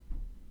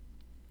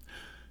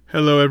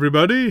Hello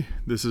everybody,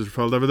 this is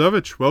Rafael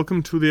Davidovich.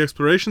 Welcome to the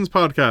Explorations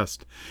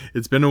Podcast.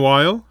 It's been a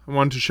while. I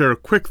want to share a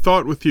quick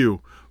thought with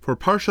you for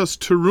Parshas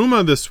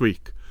Teruma this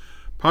week.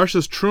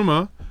 Parshas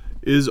Teruma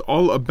is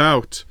all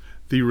about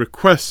the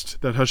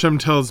request that Hashem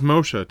tells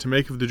Moshe to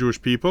make of the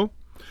Jewish people,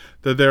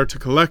 that they are to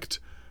collect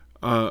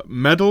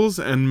metals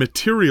and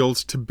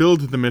materials to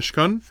build the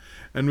Mishkan,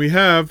 and we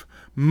have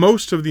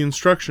most of the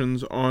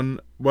instructions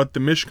on what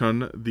the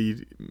Mishkan,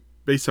 the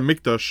Beis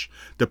HaMikdash,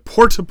 the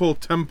portable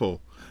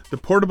temple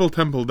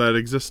that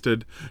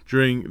existed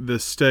during the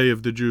stay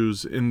of the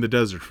Jews in the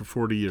desert for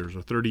 40 years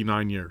or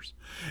 39 years.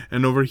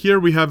 And over here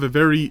we have a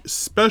very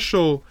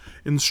special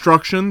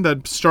instruction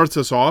that starts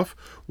us off,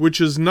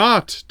 which is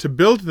not to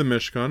build the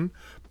Mishkan,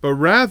 but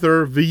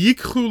rather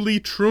v'yikchu li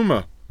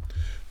truma,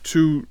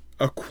 to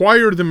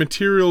acquire the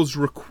materials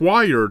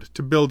required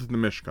to build the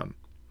Mishkan.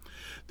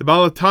 The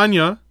Baal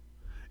HaTanya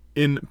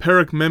in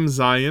Perek Mem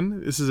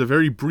Zayin, this is a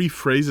very brief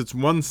phrase, it's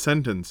one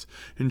sentence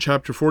in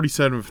chapter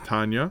 47 of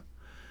Tanya,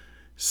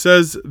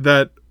 says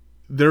that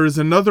there is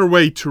another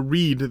way to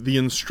read the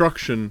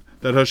instruction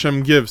that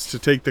Hashem gives to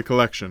take the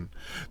collection.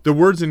 The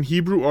words in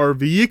Hebrew are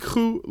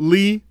v'yikchu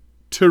li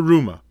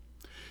teruma,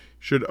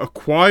 should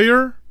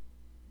acquire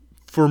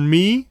for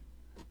me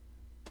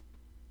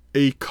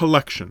a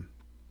collection.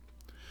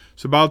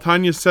 So Baal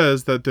Tanya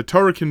says that the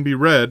Torah can be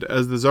read,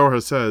 as the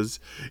Zohar says,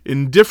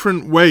 in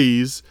different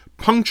ways,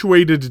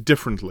 punctuated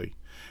differently.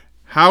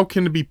 How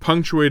can it be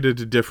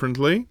punctuated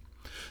differently?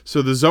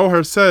 So the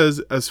Zohar says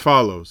as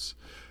follows: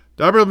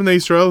 Daber b'nei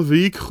Israel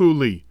v'yikchu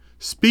li,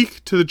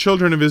 speak to the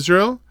children of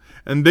Israel,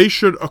 and they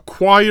should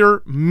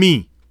acquire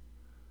me.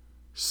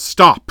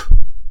 Stop.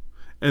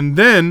 And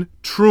then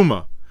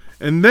truma.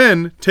 And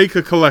then take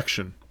a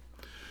collection.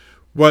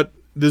 What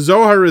the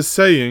Zohar is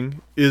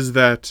saying is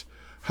that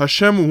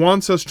Hashem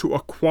wants us to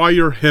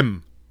acquire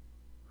Him.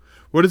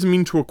 What does it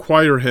mean to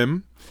acquire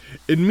Him?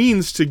 It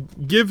means to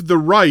give the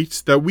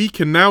right that we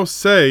can now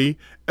say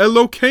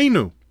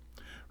Elokeinu.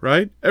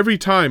 Right? Every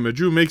time a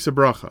Jew makes a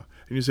bracha,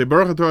 and you say,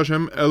 Baruch atah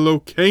Hashem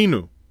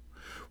Elokeinu.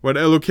 What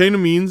Elokeinu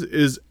means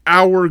is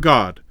our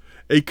God.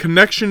 A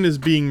connection is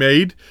being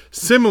made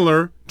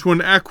similar to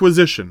an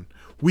acquisition.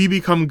 We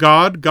become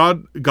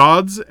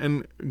God's,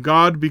 and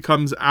God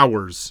becomes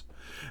ours.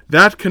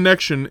 That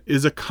connection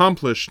is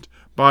accomplished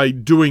by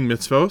doing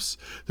mitzvos.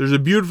 There's a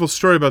beautiful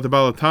story about the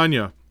Baal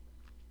HaTanya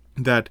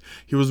that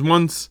he was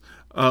once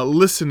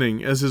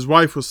listening as his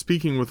wife was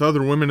speaking with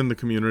other women in the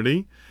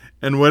community,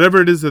 and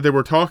whatever it is that they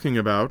were talking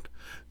about,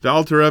 the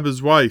Alter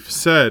Rebbe's wife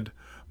said,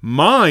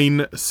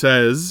 mine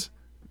says,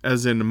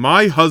 as in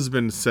my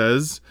husband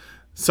says,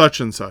 such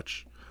and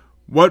such.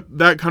 What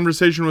that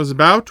conversation was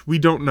about, we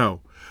don't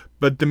know.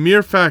 But the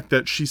mere fact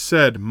that she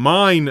said,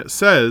 mine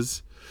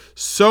says,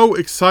 so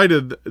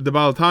excited the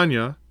Baal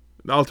HaTanya,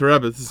 the Alter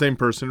Rebbe, it's the same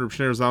person, Reb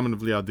Shneir Zalman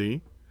of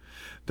Liadi,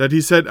 that he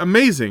said,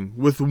 amazing,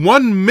 with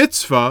one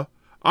mitzvah,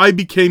 I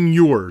became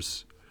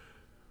yours.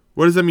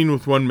 What does that mean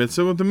with one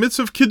mitzvah? With the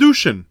mitzvah of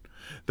Kiddushin.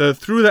 That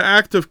through the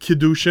act of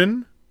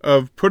Kiddushin,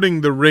 of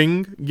putting the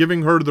ring,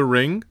 giving her the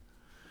ring,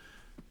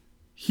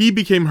 he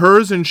became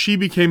hers and she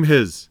became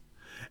his.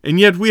 And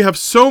yet we have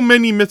so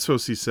many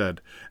mitzvahs, he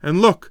said.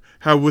 And look,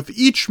 how with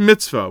each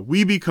mitzvah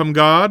we become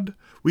God,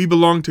 we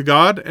belong to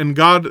God, and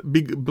God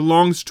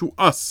belongs to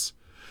us.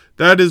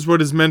 That is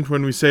what is meant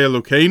when we say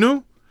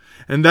Elokeinu,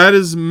 and that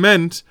is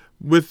meant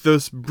with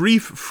this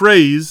brief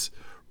phrase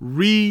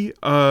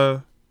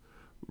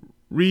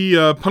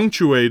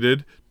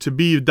punctuated to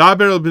be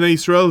Daber el b'nei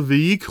Israel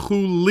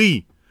v'yikchu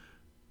li.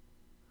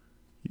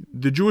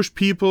 The Jewish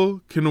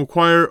people can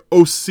acquire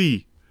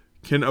osi,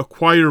 can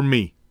acquire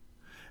me.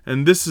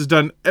 And this is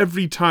done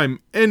every time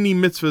any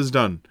mitzvah is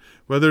done.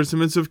 Whether it's a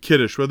mitzvah of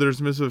Kiddush, whether it's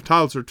a mitzvah of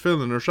Talis or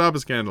Tefillin or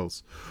Shabbos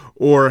candles,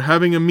 or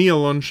having a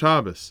meal on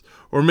Shabbos,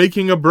 or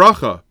making a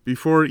bracha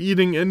before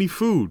eating any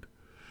food,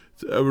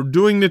 or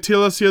doing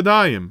Netilas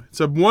Yadayim. It's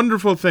a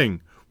wonderful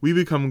thing. We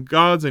become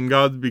God's and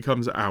God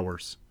becomes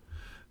ours.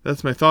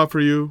 That's my thought for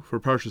you for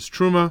Parshas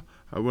Teruma.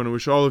 I want to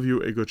wish all of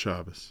you a good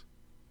Shabbos.